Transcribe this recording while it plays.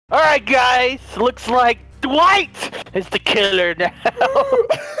All right, guys. Looks like Dwight is the killer now.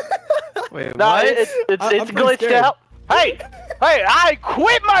 Wait, No, what? it's glitched scared. out. Hey, I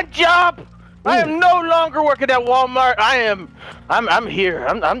quit my job. I am no longer working at Walmart. I'm here.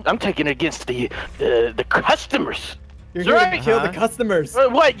 I'm taking it against the customers. You're here to kill the customers.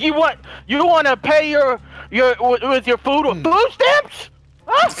 What you want? You want to pay your with your food with food stamps?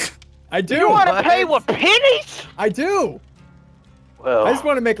 Huh? I do. You want to pay with pennies? I do. Well, I just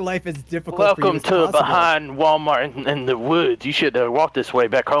want to make life as difficult for you welcome as to possible. behind Walmart in the woods. You should have walked this way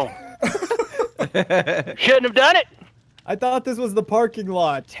back home. Shouldn't have done it. I thought this was the parking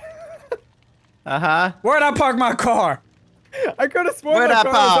lot. Where'd I park my car? I could have sworn my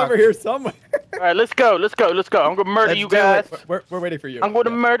car was over here somewhere. All right, let's go. I'm gonna murder you guys. We're waiting for you. I'm gonna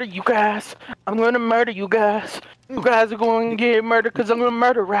murder you guys. You guys are going to get murdered because I'm gonna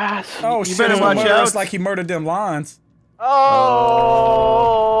murder Rice. Oh, You better watch out. It's like he murdered them lines.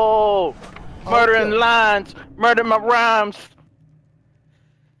 Oh, murdering lines, murder my rhymes.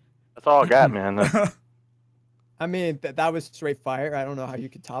 That's all I got, man. I mean, that was straight fire. I don't know how you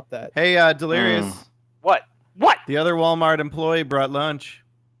could top that. Hey, Delirious. What? The other Walmart employee brought lunch.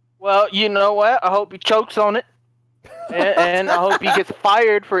 Well, you know what? I hope he chokes on it. and I hope he gets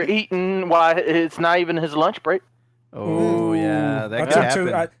fired for eating while it's not even his lunch break. Oh, yeah, that could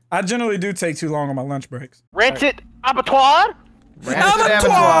happen. I generally do take too long on my lunch breaks. Rancid abattoir?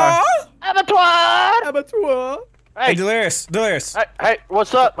 Abattoir! Abattoir. Hey, Delirious. Hey,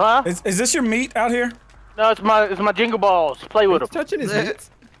 what's up, huh? Is this your meat out here? No, it's my jingle balls. Play with them. Touching his meat.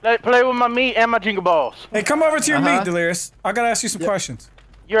 Play with my meat and my jingle balls. Hey, come over to your meat, Delirious. I gotta ask you some questions.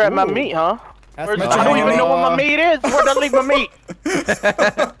 You're at my meat, huh? I don't even know what my meat is. Where'd I leave my meat?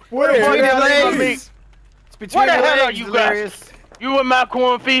 Where the hell are you guys? You in my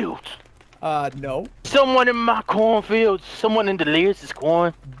cornfields? No. Someone in my cornfields. Someone in Delirious'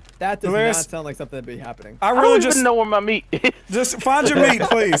 corn. That does Delirious? not sound like something that'd be happening. I I really don't even know where my meat is. just find your meat,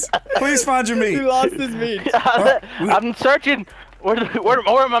 please. Please find your He meat. lost his meat. I'm searching.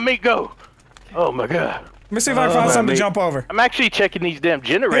 Where my meat go? Oh my god. Let me see if I can find something to jump over. I'm actually checking these damn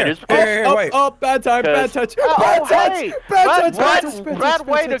generators. Here, wait. Oh, bad time, bad touch. Oh, Bad hey. touch. Bad touch. Bad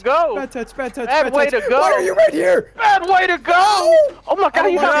way to go. Bad touch. Bad way to go. Why are you right here? Bad way to go. Oh my god,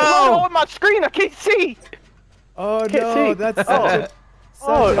 you got blood on my screen. I can't see. Oh Can't no, see. that's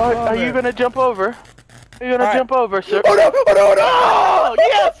Are you gonna jump over? Are you gonna jump over, sir? Oh no! Oh,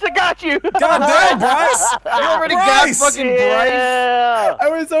 yes, I got you. God damn, Bryce! You already Bryce! got fucking Bryce. Yeah. I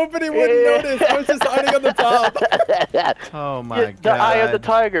was hoping he wouldn't notice. I was just hiding on the top. Oh my god. The eye of the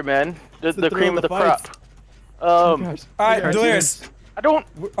tiger, man. The cream of the crop. Alright, Delirious. I don't.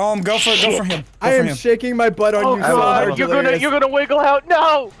 Go for him. I am shaking my butt on Oh you so god, hard. you're gonna wiggle out.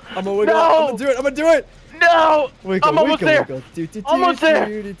 No. I'm gonna wiggle. No. I'm gonna do it. No. Wiggle, I'm almost there. Almost there.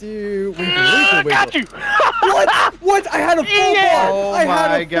 Wiggle. Got you. What? I had a full bar. Oh I had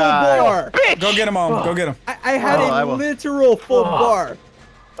my a full God. bar. Bitch. Go get him, Go get him. I had a literal full bar.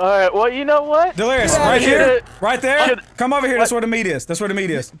 All right. Well, you know what? Delirious, right here, right there. Come over here. That's where the meat is. Oh,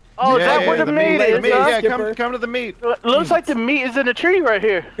 is that where the meat is? Huh? Yeah, come to the meat. Looks like the meat is in a tree right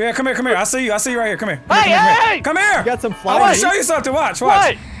here. Yeah, come here. I see you right here. Come here. Hey! Come here. You got some I fly want to meat? show you something. Watch.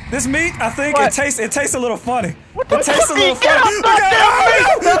 What? This meat, I think it tastes a little funny. What the It tastes a little fuck? Get funny. off my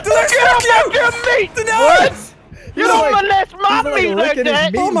damn meat! What? You don't molest my meat like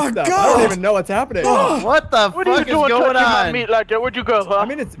that! Oh my stuff. God. I don't even know what's happening. What the What are you fuck is doing going touching my on? meat like that? Where'd you go, huh? I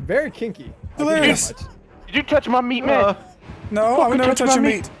mean, it's very kinky. Delirious. Did you touch my meat, man? No, I would never touch touch my your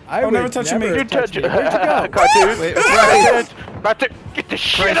meat. meat. I I'll never would touch your never meat. You touch it. Where'd you go? Cartoon. Wait, Bryce. About to get the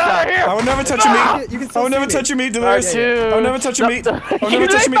shit out of here! I would never touch your meat. You can I still would never see me. touch your meat, Delirious. Cartoon. I would never touch your meat. I would never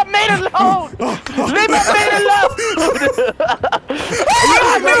touch Leave your my meat. meat alone! Leave my meat alone!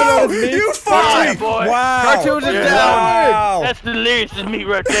 You fucked me! boy. Wow! CaRtOoNz is down. Wow! That's Delirious' meat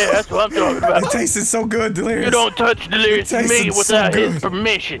right there. That's what I'm talking about. It tasted so good, Delirious. You don't touch Delirious' It tasted meat so without his good.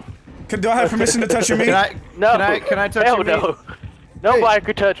 permission. Do I have permission to touch your meat? Can I touch Hell your meat? no. Nobody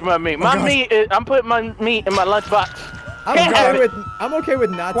could touch my meat. My God. meat is, I'm putting my meat in my lunchbox. I'm okay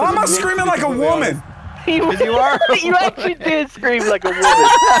with not. Why am I touching meat, screaming to be like a completely woman? honest. You are. You actually did scream like a woman. You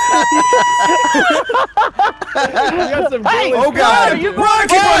got some Hey, really oh God. are you Run!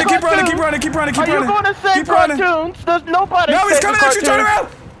 going Keep to running! say Keep running! Keep running! Keep Are running! you going to save Keep running! CaRtOoNz? There's nobody No, he's saving coming at you! Turn CaRtOoNz. around!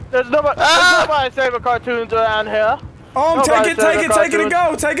 There's nobody saving CaRtOoNz around here. Oh, Nobody take it and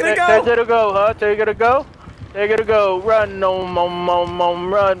go! Take it and go! Take it to go, huh? Take it to go. Take it to go. Run, no,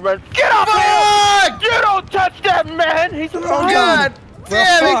 run. Get off here! You don't touch that man. He's a Oh God!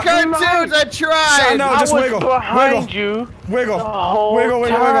 Damn it, CaRtOoNz! I tried. No, just I was wiggle. behind you. Wiggle. The whole Wiggle.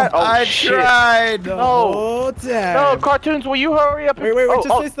 time. Oh, I shit. tried. No. Well, damn. No, CaRtOoNz, will you hurry up? Wait, just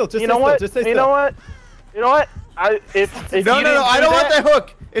stay still. Just you stay know still. what? Just stay You still. know what? You know what? If No, you no, didn't no, I do don't that, want the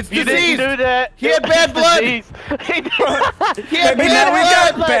hook. It's you disease. didn't do that. He had bad blood. He had Maybe bad now we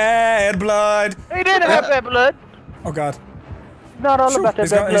blood. got bad blood. He didn't have bad blood. Oh God. Not all about that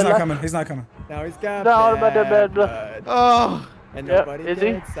He's bad blood. not coming. He's not coming. Now he's got Not all about that bad blood. Oh, And Yep, nobody is he?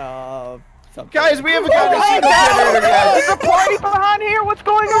 can solve something. guys, we haven't got a single generator yet. There's a party behind here. What's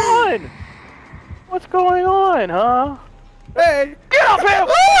going on? What's going on, huh? Hey! Get off him!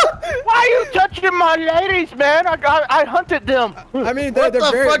 Why are you touching my ladies, man? I hunted them. I mean, What they're the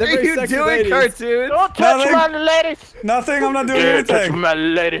very, fuck they're are very you sexy doing, ladies. CaRtOoNz? Don't touch Nothing. my ladies. Nothing. I'm not doing Dare touch anything. my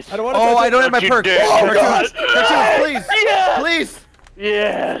ladies. I don't want to Oh, touch I don't have my you perk. dare. CaRtOoNz, CaRtOoNz, please, Yes. please.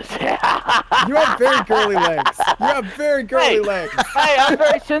 Yes. You have very girly legs. You have very girly legs. Hey, I'm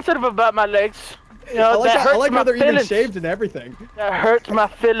very sensitive about my legs. You know, that I hurts like my how they're even feelings. shaved and everything. That hurts my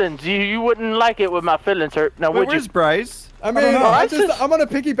feelings. You wouldn't like it when my feelings hurt. Now, Wait, would where's you? Bryce? I mean, know. I'm on a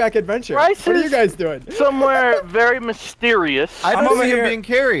piggyback adventure. Bryce What are you is- guys doing? Somewhere very mysterious. I I'm don't over see him here. being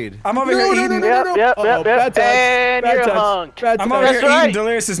carried. I'm over No, here no, no, eating. no, Yep, no. yep, Uh-oh, yep, bad yep. touch. And Bad you're touch. hung. Bad I'm touch. over here That's eating right.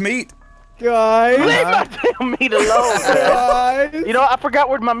 Delirious's meat. Guys. Leave my damn meat alone, man. Guys. You know, I forgot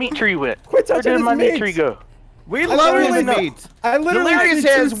where my meat tree went. Quit Where touching did his my meat meat. tree go? We I love literally his know. meat. I literally Delirious see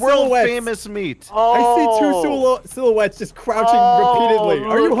two has world silhouettes. famous meat. Oh. I see two silhouettes just crouching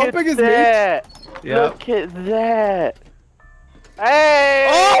repeatedly. Are you look humping at his meat? that. Yep. Look at that.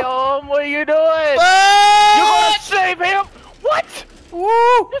 Hey, what are you doing? Ah! You gonna save him? What?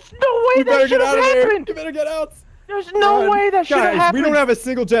 Woo! There's no way You that better should get have out of here. happened. You better get out. There's no way that should have Guys, happened. we don't have a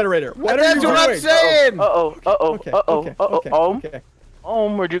single generator. What are That's you what I'm doing? saying. Uh-oh, uh-oh, Okay, uh-oh, okay, uh-oh. okay, okay.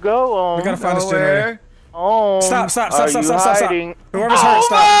 Where'd you go? We gotta find this generator. Nowhere. Stop! Are you hiding? Whoever's hurt,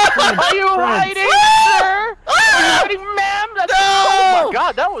 stop. Are you hiding, sir? Are you hiding, ma'am? Oh my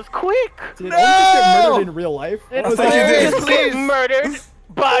God, that was quick. Did Ohm just get murdered in real life? Did I thought you did. Delirious get murdered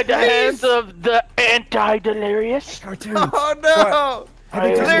by the hands of the anti-Delirious? CaRtOoNz. Oh no! I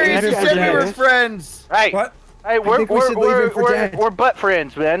think we should Delirious, leave you him for said we were dead. friends. Hey, What? hey, think we should leave him for dead. we're butt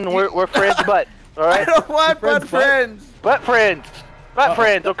friends, man. We're friends, butt. All I right, don't want Friends, but friends. butt friends, butt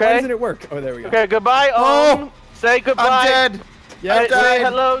friends. Why Okay. doesn't it work? Oh, there we go. Okay. Goodbye. Oh, Say goodbye. I'm dead. Yeah, I'm Say dying.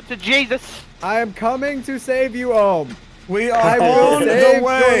 hello to Jesus. I am coming to save you, Ohm. We I are will on save the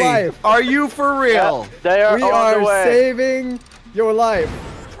way. your life. Are you for real? They are We on are the way. saving your life.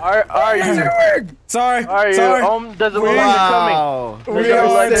 Are you? Sorry. Are you? Sorry. Doesn't look like you're coming. Wow. We They're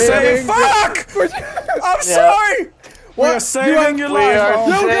are like saving. saving- Fuck! I'm sorry. We are saving your We life. are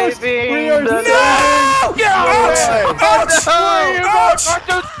Ohm. saving we are the saving- No! Get Ouch! Ouch! Ouch!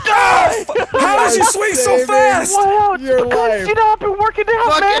 Die! How did you swing so Saving fast? Wow, it's your because life. you know I've been working out,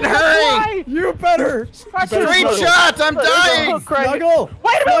 Fucking man. That's hurry. why. You better. Three Look. shots. I'm There's a dying. hook right here. Snuggle.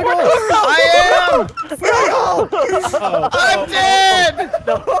 Wait a minute, Snuggle. where'd the hook I am. Oh, I'm dead.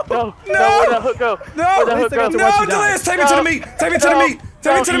 go? No, where'd the hook go? No! Where'd the At hook least I got go? to watch No, you die. Delirious, take me to the meat! Take me to the No. meat!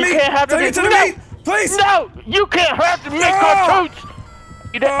 Take me to the No, you meat! can't have Take me the to the meat. meat! Please! No, you can't have the meat, No. CaRtOoNz.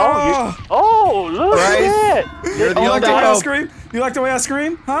 You did, oh, look Bryce, at you're that. the You like the way I only scream? You like the way I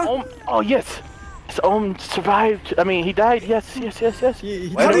scream? Huh? Oh, yes. Survived. I mean, he died. Yes. He How Wait do a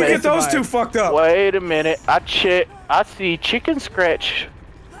you minute. get those two fucked up? Wait a minute. I see chicken scratch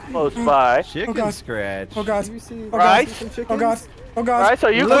close by. Chicken God. scratch. Oh god. Do you see Bryce? some chickens? Oh god. Oh god. Bryce,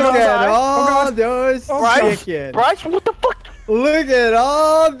 are you Look coming at outside? all those Bryce, chickens. Bryce, what the fuck? Look at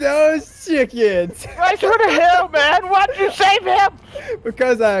all those chickens. Bryce, where the hell, man? Why'd you save him?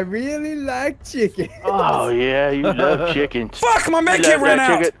 Because I really like chicken. Oh, yeah, you love chickens. Fuck, my You med love kit ran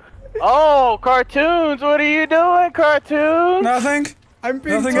that out. chicken. Oh, CaRtOoNz, what are you doing, CaRtOoNz? Nothing. I'm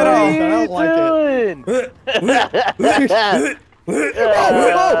being Nothing told. at all. I don't like it. doing?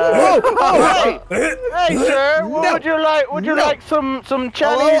 Hey, sir, what would you like? Would you No. like some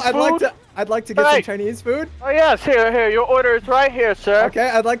Chinese Hello, food? I'd like to get Hey. some Chinese food. Oh yes, here. Your order is right here, sir. Okay,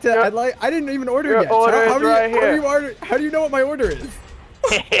 I didn't even order Your yet. order how is do you, right here. How do you know what my order is?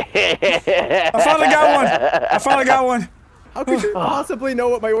 I finally got one. I finally got one. How could you possibly know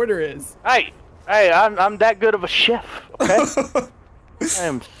what my order is? Hey, I'm that good of a chef, okay? I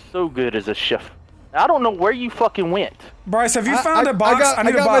am so good as a chef. I don't know where you fucking went. Bryce, have you found a box? I need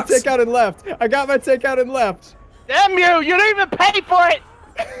a got box. my takeout and left. I got my takeout and left. Damn you! You didn't even pay for it.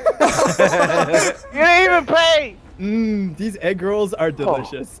 You didn't even pay. These egg rolls are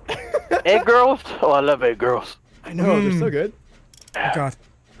delicious. Egg girls? Oh, I love egg girls. I know, they're so good. Oh god.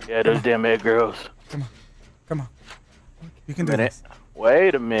 Yeah, those damn egg girls. Come on. You can do this.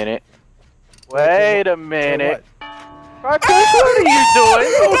 Wait a minute. Wait a minute. What? CaRtOoNz, what are you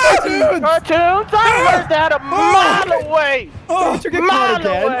doing? CaRtOoNz! CaRtOoNz, I heard that a mile away. Oh, Don't you get caught Mile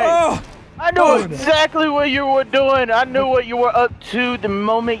again? away. oh, I I know exactly what you were doing. I knew what you were up to the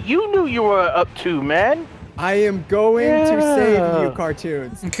moment you knew you were up to, man. I am going to save you,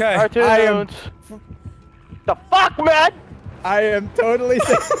 CaRtOoNz. Okay. CaRtOoNz. The fuck, man? I am totally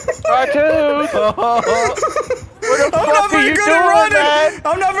safe. CaRtOoNz. What the I'm fuck not are very you good doing, at running. man?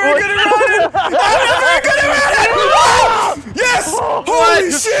 I'm not very good at running. I'm not very good at running. Yes!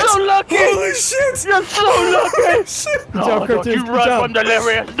 Holy shit! You're so lucky. Holy shit! You're so lucky. Shit! Good job, Don't CaRtOoNz. you Good run job. from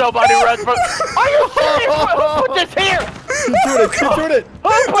Delirious. Nobody runs from... Are you serious? Who put this here? Keep doing it. Keep doing it.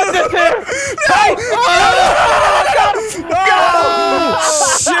 Who put this here? Hey!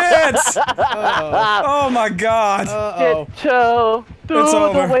 Shit! Oh my god. Uh-oh. Tiptoe through It's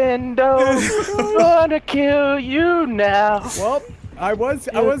over. the window. Gonna kill you now. Well, I was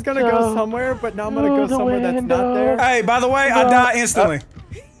gonna go somewhere, but now I'm gonna go somewhere that's not there. Hey, by the way, I die instantly.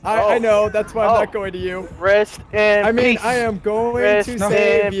 I know, that's why I'm not going to you. Rest in I mean, peace. I am going Rest to in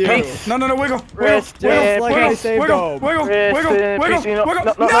save you. peace. No, wiggle. Rest Just in like I peace. saved Wiggle, Gob. wiggle, Rest wiggle, in wiggle, peace. You know- wiggle.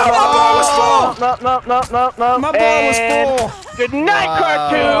 no, No, my ball was full. No. My ball was And full. Good night,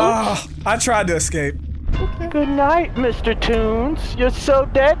 CaRtOoNz. I tried to escape. Good night, Mr. Toons. You're so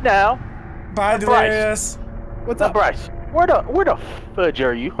dead now. Bye, Bryce. Delirious. What's Now, up? Bryce, where the fudge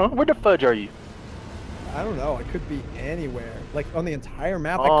are you, huh? Where the fudge are you? I don't know. I could be anywhere. Like on the entire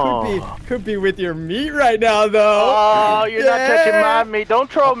map. Oh. I could be with your meat right now, though. Oh, you're not touching my meat. Don't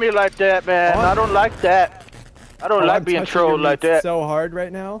troll me like that, man. I don't like that. I don't like I'm being touching your trolled like meat that. so hard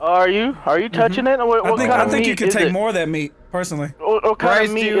right now. Are you? Are you touching it? What I kind of think you meat can is take it? more of that meat, personally. What kind Bryce,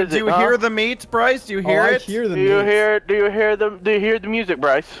 of meat do is you it, hear the meat, Bryce? Do you hear I it? hear the Do you meats. hear the music,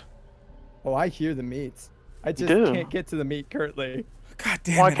 Bryce? Oh, I hear the meats. I just do. can't get to the meat currently. God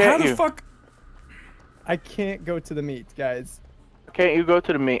damn Why it! How can't the you? fuck? I can't go to the meat, guys. Can't you go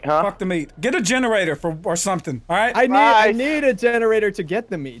to the meat, huh? Fuck the meat. Get a generator or something. All right. I Bryce. need a generator to get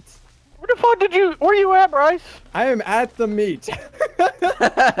the meat. Where the fuck where you at, Bryce? I am at the meat.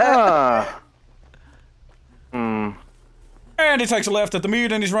 Hmm. And he takes a left at the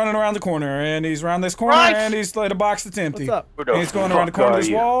meat, and he's running around the corner, and he's around this corner, Bryce! and he's like a box that's empty. What's up? Where the And he's going around the fuck corner are of this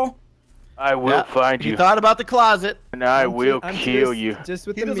you? wall. I will find You you, thought about the closet. and I will I'm kill you. Just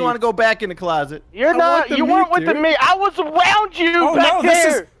with He the doesn't meat. want to go back in the closet. You're I not. want the You meat, weren't with the dude. meat. I was around you Oh back no!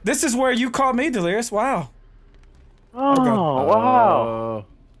 there. This is where you caught me, Delirious. Wow. Oh wow.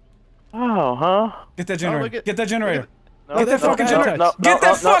 Oh, huh? Get that generator. look at- Get that generator. No, Get that that's fucking a bad generator. touch. Get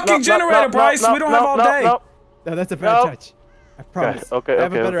that fucking generator, Bryce. We don't have all day. No, that's a bad No. touch. I promise. Okay. I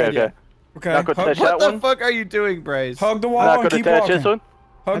have a better idea. Okay. Not gonna touch What that the one. fuck are you doing, Bryce? Hug the I'm wall not and gonna keep touch walking. this one.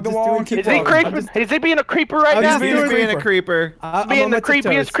 Hug I'm the just wall doing and keep Is he walking. walking. creeping? Is he being a creeper right I'm now? just He's doing being a creeper. creeper. I'm Being on the my creepiest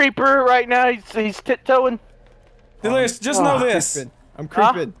tiptoes. creeper right now. He's tiptoeing. Delirious, just know this. Creeping. I'm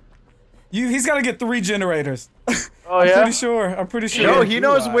creeping. He's got to get 3 generators. Oh I'm yeah. pretty sure. I'm pretty sure. No, Yeah, he you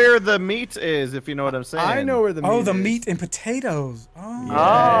knows are. where the meat is, if you know what I'm saying. I know where the meat Oh, the is. meat and potatoes. Oh.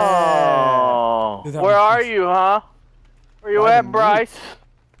 Oh. Dude, that Where was- are you, huh? Where you By at, the Bryce?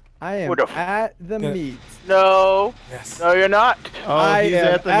 I am Where the f- at the Yeah. meat. No. Yes. No, you're not. Oh, I he's am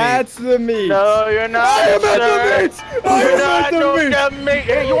at the meat. at the meat. No, you're not. I am sir. at the meat. I You're am not. at the No, meat. the meat.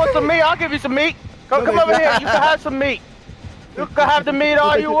 Hey, you want some meat? I'll give you some meat. Come No, over thank you. here. You can have some meat. You can have the meat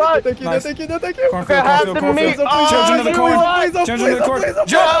all you want. Thank you, Nice. thank you, no, thank you. Cornfield, You can have cornfield, the cornfield. meat all Children of the you corn. want. Children of the corn. Please,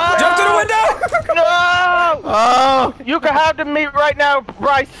 Jump! Jump to the window! No! Oh! You can have the meat right now,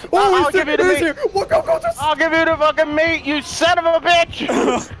 Bryce. I'll give you the meat. Go, just. I'll give you the fucking meat, you son of a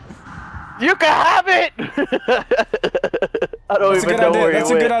bitch! You can have it! I don't That's a even good know idea. where That's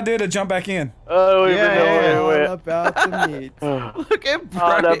you a good went. idea to jump back in. I don't even Yeah, know yeah, where All you went. about the meat. Look at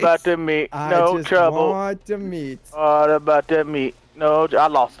All Bryce. about the meat. I No just trouble. want the meat. All about that meat. No, I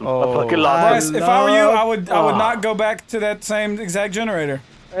lost him. I Oh. fucking lost him. Bryce, if I were you, I would Oh. not go back to that same exact generator.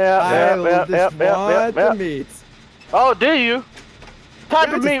 Yeah, I just want the meat. Oh, do you? What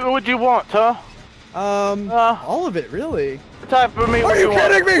type of meat would you want, huh? All of it, really. What type of meat Are would you you want?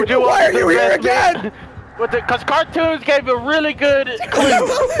 kidding me? Would you Why want are you the here best again? meat? Because CaRtOoNz gave a really good clue.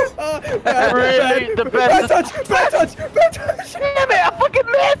 Really, the best. Bad touch. Damn it, I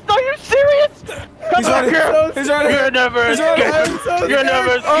fucking missed! Are you serious? Come He's back right here! here. He's right here. You're never He's right here. escaping. I'm so You're never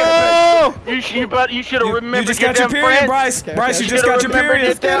escaping. Oh! You should have remembered You just got your damn period, friends. Bryce. Okay, Bryce, okay. you just got your Remember period.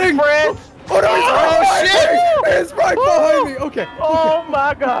 your damn friends. Oh, shit! It's right behind me. Okay. Oh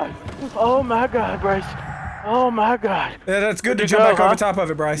my god. Oh my god, Bryce. Oh my god. Yeah, that's good to Good jump go, back over huh? top of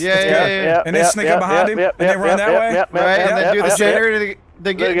it, Bryce. Yeah, That's yeah, good. yeah. And then sneak up behind him, and then run that way. Right, and then do the yep. generator.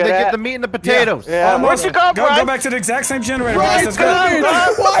 They Look at get that. the meat and the potatoes. Yeah. Oh, Where'd you go, Bryce? Go back to the exact same generator, Right, Bryce. That's good.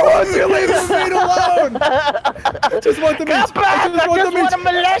 Why won't you leave the meat alone? I just want the meat. Come back! I I just want the just want to meat.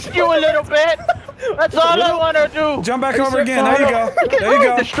 molest you a little bit. That's all I want to do. Jump back over again. There you go. There you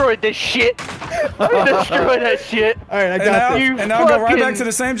go. Destroyed this shit. Destroy that shit. All right, I got this. And now go right back to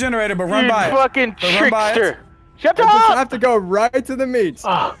the same generator, but run by it. You fucking trickster. Shut I up. just have to go right to the meat.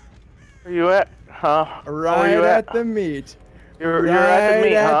 Oh, where you at? Huh? Right at the meat. You're at the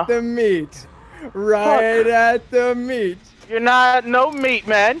meat, huh? Right at the meat. Right at the meat. You're not no meat,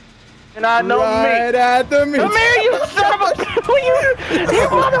 man. You're not no Right meat. at the meat. Come here, you son of a... you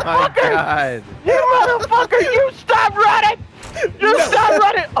motherfucker! God. You motherfucker! You stop running! You stop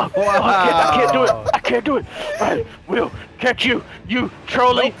running! Oh, I can't do it. I can't do it. I will catch you, you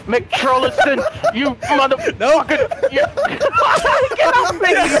trolley McTrolliston. You motherfucker! Get off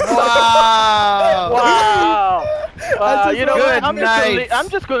me! Wow. Wow. You know what? Good I'm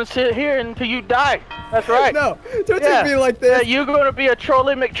just gonna sit here until you die. That's right. No, don't take me like this. Yeah, you gonna be a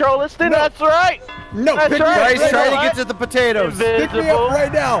trolley McTrolliston? No. That's right. No, That's pick me right. up Bryce, try right to now. get to the potatoes. Pick me up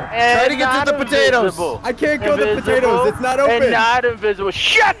right now. Try to get to the potatoes. Invisible. I can't go to the potatoes. It's not open. And not invisible.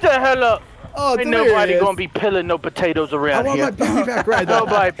 Shut the hell up. Oh, Ain't nobody gonna be peeling no potatoes around I want here. my baby back right now.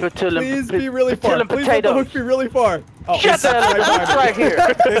 Nobody peeling. Please be really far. Please let the hook be really far. Oh, Shut the hell up. It's right here.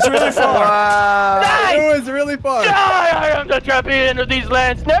 It's really far. Wow. It was really far. I am the champion of these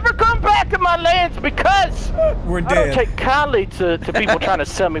lands. Never come back in my lands because We're I don't dead. take kindly to people trying to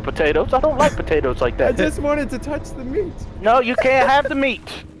sell me potatoes. I don't like potatoes like I that. just wanted to touch the meat. No, you can't have the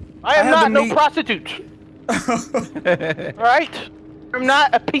meat. I am have not the no meat. prostitute. Alright? I'm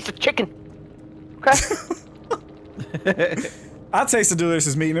not a piece of chicken. Okay? I tasted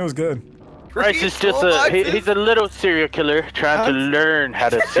Delicious meat and it was good. Bryce is just he's a little serial killer trying to learn how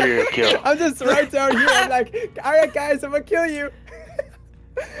to serial kill. I'm just right down here. I'm like, all right, guys, I'm gonna kill you.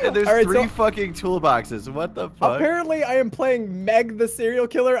 And there's All right, 3 fucking toolboxes. What the fuck? Apparently, I am playing Meg the serial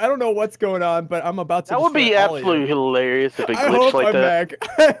killer. I don't know what's going on, but I'm about to. That would be destroy all of absolutely you. hilarious if it I glitched hope like I'm that. Meg.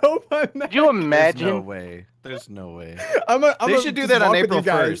 I hope I'm Meg. Could you imagine? There's no way. There's no way. They They should do that on April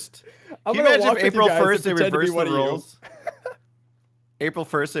 1st. Can you imagine if April 1st they reverse the roles? April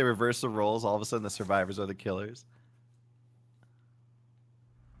 1st they reverse the roles. All of a sudden the survivors are the killers.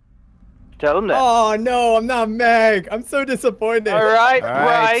 Tell him that. Oh no, I'm not Meg. I'm so disappointed. All right, All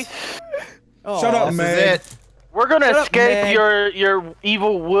right. Bryce. Oh, Shut up, This man. is it. We're gonna Shut up, escape Meg. your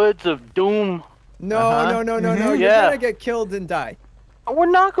evil woods of doom. No, Uh-huh. no. You're Yeah. gonna get killed and die. We're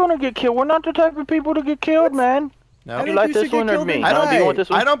not gonna get killed. We're not the type of people to get killed, man. No. I You think like you this should get one or killed me? and Do you want die. this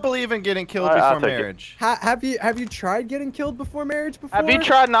one? I don't believe in getting killed I'll before take it. marriage. Have you tried getting killed before marriage before? Have you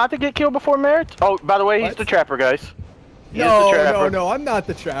tried not to get killed before marriage? Oh, by the way, he's What? the trapper, guys. He is the No, trapper. no, I'm not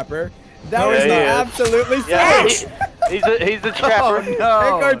the trapper. That No, was he's not not. absolutely Yeah, safe. he's the trapper. Oh, no.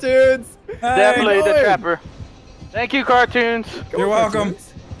 Hey, cartoons. Definitely Hey, the boy. trapper. Thank you, CaRtOoNz. You're welcome.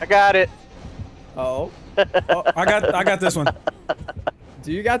 I got it. Oh. I got this one.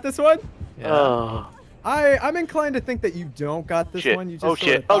 Do you got this one? Yeah. Oh. I'm inclined to think that you don't got this Shit. one. You just Oh, sorta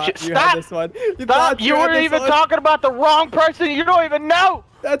shit. Oh, thought shit. you Stop. had this one. You Stop! thought You had weren't this even one. talking about the wrong person. You don't even know.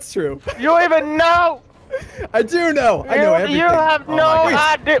 That's true. You don't even know. I do know. I know everything. You have Oh no my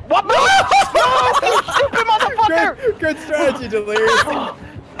God. idea. What? No, you stupid motherfucker! Good strategy, Delirious.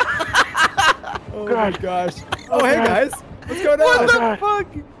 Oh my God. gosh. Oh, hey God. guys. What's going on? What the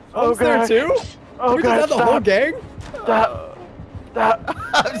fuck? Oh, there God. too? Oh, we God, just have the stop. whole gang? Stop. Stop.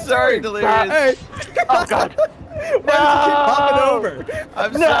 I'm sorry, Delirious. Hey. Oh, God. Why does it keep popping over?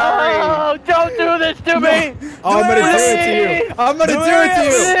 I'm sorry. No, don't do this to me. Oh, I'm gonna do it to you. I'm gonna do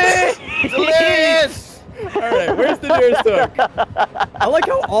it to you. Delirious! All right, where's the nearest hook? I like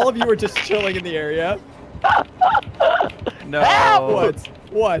how all of you are just chilling in the area. No. What?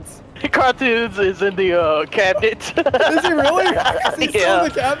 What? CaRtOoNz is in the cabinet. Is he really? Is he still in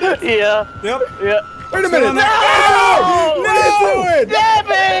the cabinet? Yeah. Yep. Yeah. Wait a minute. No! What are you doing? Damn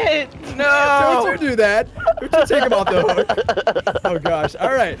it! No! Don't you do that. Don't you take him off the hook. Oh gosh.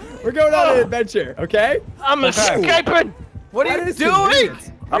 All right. We're going on an adventure, okay? I'm escaping. What are That you is doing?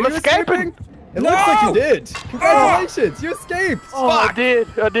 convenient. I'm Are you escaping. It looks like you did. Congratulations. You escaped. Oh, I did.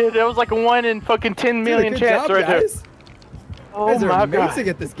 That was like a 1 in fucking 10 million Dude, chance good job, right guys. there. Oh You guys are my amazing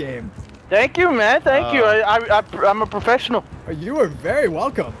god. at this game. Thank you, man. Thank you. I'm a professional. Oh, you are very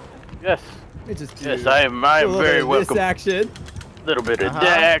welcome. Yes. Let me just do Yes, I am. I do a am little very bit of welcome. This action. Little bit of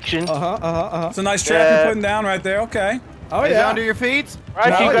that action. It's a nice trap you're putting down right there. Okay. Oh Is it yeah. under your feet? Right,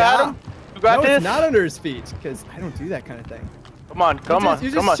 No, you got yeah. him. You got No, this. it's not under his feet, because I don't do that kind of thing. Come on, come on, You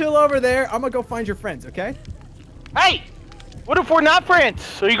come just on. chill over there. I'm gonna go find your friends, okay? Hey, what if we're not friends?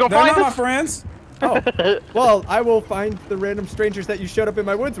 So you gonna They're find not my us? friends. Oh, well, I will find the random strangers that you showed up in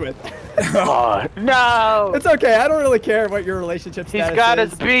my woods with. Oh, no. It's okay. I don't really care what your relationship He's status got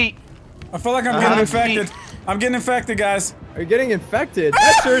is. us beat. I feel like I'm getting Uh-huh. infected. I'm getting infected, guys. Are you getting infected?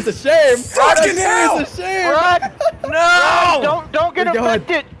 That sure is a shame. Fucking hell! That sure is a shame. Run! No! Don't get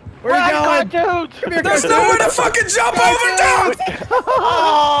infected! Where are you going? CaRtOoNz! There's nowhere to fucking jump over, dude!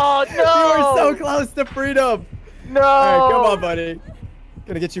 Oh, no! You were so close to freedom. No! All right, come on, buddy.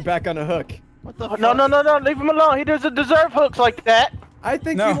 Gonna get you back on the hook. What the fuck? No, leave him alone. He doesn't deserve hooks like that. I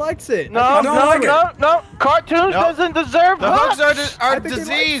think No. he likes it. No, like no. CaRtOoNz doesn't deserve The hooks. hooks are I think he likes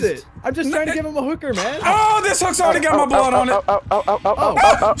diseased. it. I'm just trying to give him a hooker, man. Oh, this hook's already got my blood on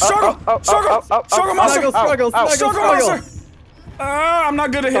it. Struggle monster. Struggle monster. I'm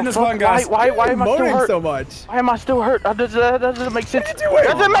not good at hitting this button, guys. Why am I still moaning hurt? so much? Why am I still hurt? That doesn't make sense. doing?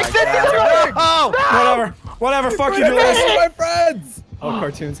 Doesn't make sense. Oh! Whatever. Fuck you, We're Delirious. my friends. Oh,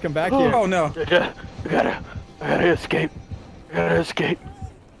 CaRtOoNz, come back here. Oh no. I gotta escape.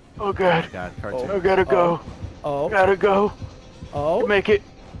 Oh god. CaRtOoNz. I gotta go. Oh, Gotta go. oh. Make it.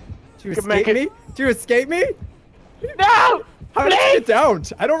 Did you can make escape it. me? Did you escape me? No! How did you get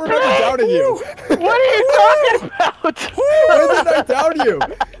downed? I don't remember downing you. What are you talking about? When did I down you?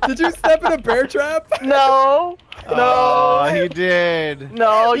 Did you step in a bear trap? No. Oh, he did.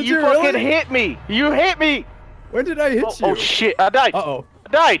 No, Did you you fucking really? hit me. You hit me. When did I hit you? Oh shit, I died. Uh-oh. I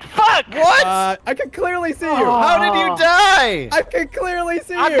died. Fuck. What? I can clearly see you. How did you die? I can clearly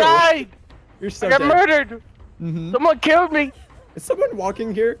see I you. died. You're so I got dead. murdered. Mhm. Someone killed me. Is someone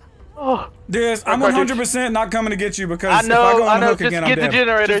walking here? Oh. Dude, I'm 100% not coming to get you because I if I go on the know. hook Just again, get I'm the dead.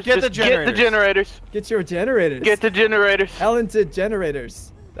 generators. Just get the generators. Get your generators. Get the generators. Helen did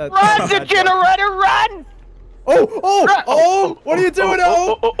generators. That's Run, not the bad. generator, run! Oh! Run. What are you doing,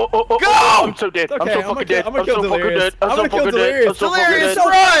 oh? Go! I'm so dead. Okay, I'm so fucking dead. I'm gonna I'm kill so fucking Delirious. dead. I'm I'm so gonna kill fucking dead. Delirious. I'm so fucking Delirious, dead.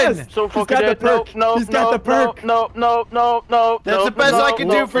 run! So He's fucking got the dead. perk. No. He's got the perk. No. That's the best I can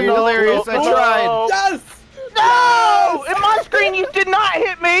do for you, Delirious. I tried. Yes! No! In my screen, you did not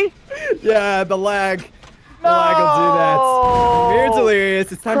hit me. Yeah, the lag. The No. lag will do that. Come here,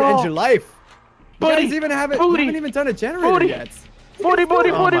 Delirious. It's time to end Go. your life. You Buddy, guys even haven't booty. even done a generator Booty. yet. Booty, Oh my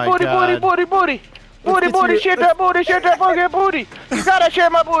God. booty. Let's Booty, get share that fucking booty. You gotta share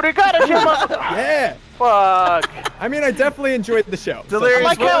my booty, Yeah. Fuck. I mean, I definitely enjoyed the show. Delirious, I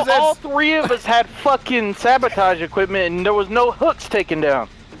like what how was that? all three of us had fucking sabotage equipment and there was no hooks taken down.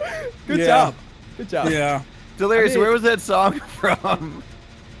 Good Yeah. job. Good job. Yeah. Delirious, I mean- where was that song from?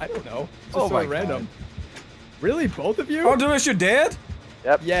 I don't know. Just Oh so my random. Really? Both of you? Oh, Delirious, you're dead?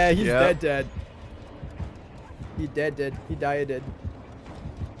 Yep. Yeah, he's Yep. dead. He dead. He died.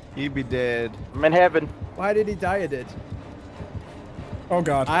 He'd be dead. I'm in heaven. Why did he die? Oh,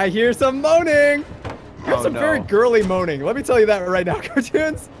 God. I hear some moaning. Here's Oh, some no. very girly moaning. Let me tell you that right now,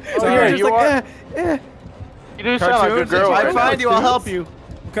 CaRtOoNz. So yeah, you're just you like, are. eh. You do sound like a CaRtOoNz, girl. if I right? find you, I'll help you.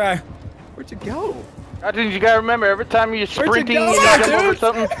 Okay. Where'd you go? I think you gotta remember, every time you're Where'd you sprinting go, and you jump over dude?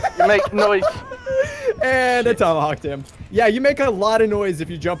 something, you make noise. And I tomahawked him. Yeah, you make a lot of noise if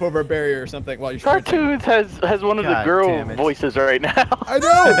you jump over a barrier or something while you're sprinting. CaRtOoNz has one of the God girl damn it. voices right now. I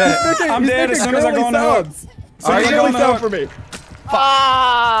know. He's making, I'm he's dead making as soon as I go girly on the hook. sounds. So Make you a go girly on the sound hook. for me.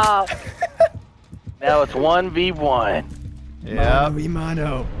 Ah! Now it's 1v1. Yeah. Mano,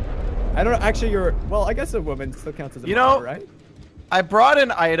 mano. I don't know. Actually, you're. Well, I guess a woman still counts as a You mano, know- right? I brought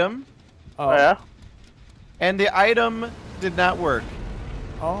an item, Oh. Yeah? and the item did not work.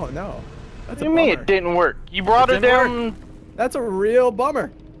 Oh no. That's What do a you mean bummer. it didn't work? You brought It her didn't down. That's a real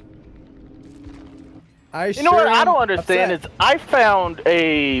bummer. You know what I don't understand is I found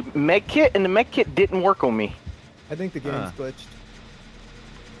a med kit and the med kit didn't work on me. I think the game's glitched.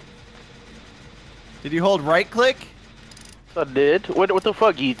 Did you hold right click? I did. What the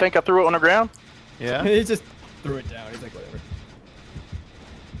fuck? You think I threw it on the ground? Yeah. He just threw it down. He's like, whatever.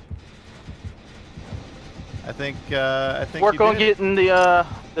 I think Work you on did. getting the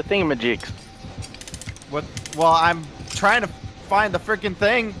thingamajigs. What? Well, I'm trying to find the freaking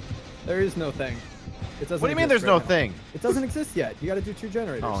thing. There is no thing. It doesn't What do you mean exist there's no right now. thing? It doesn't exist yet. You gotta do 2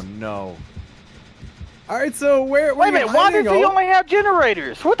 generators. Oh no. Alright, so where Wait a are you minute, why does hiding, he oh? only have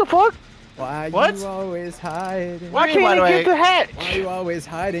generators? What the fuck? Why What? you always hiding? Why do you mean, can't by he the get the hatch? Why are you always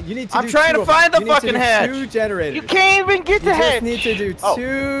hiding? You need to I'm do trying 2 to of them. find the You need to fucking do hatch. 2 generators. You can't even get You the hatch. just need to do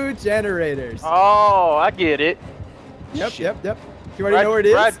 2 generators. Oh, I get it. Yep. You already know where it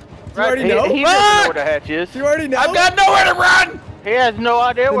is? You already know? He doesn't know where the hatch is. You already know? I've got nowhere to run. He has no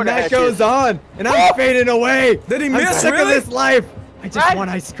idea The where the night hatch goes is. on, and I'm fading away. Did he I'm miss, sick really? of this life. I just Run. want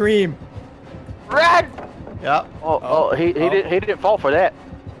ice cream. Run! Yep. He didn't fall for that.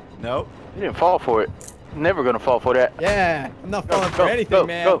 Nope. He didn't fall for it. Never gonna fall for that. Yeah, I'm not Go, falling for go, anything, go,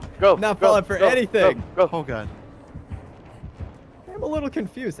 man. Go, I'm not go, falling for go, anything. Go. Oh god. I'm a little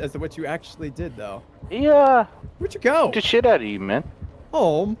confused as to what you actually did, though. Yeah. Where'd you go? Beat the shit out of you, man.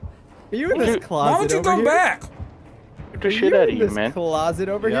 Home. Are you in this closet? Why don't you over go here? back? Get the shit out of you, this man. Closet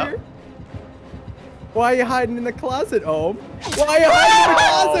over Yep. here. Why are you hiding in the closet, Ohm? Why are you hiding in the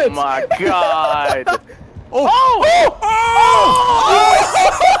closet? Oh my god. Oh!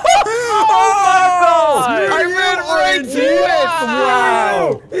 I ran right to it!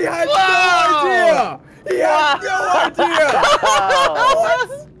 Wow! He had no idea! He had no idea!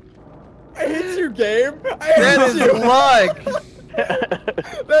 What? I hit you, game! That is luck! That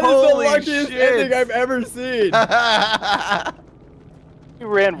is the Holy luckiest shit. ending I've ever seen! You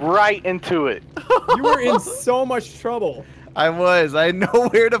ran right into it. You were in so much trouble. I was. I had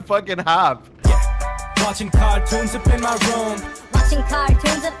nowhere to fucking hop. Watching cartoons up in my room. Watching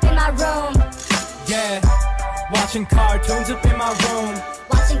cartoons up in my room. Yeah. Watching cartoons up in my room.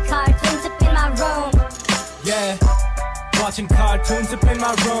 Watching cartoons up in my room. Yeah. Watching cartoons up in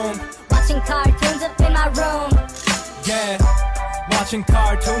my room. Watching cartoons up in my room. Yeah. Watching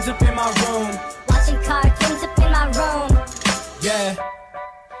cartoons up in my room. Watching cartoons up in my room. Yeah.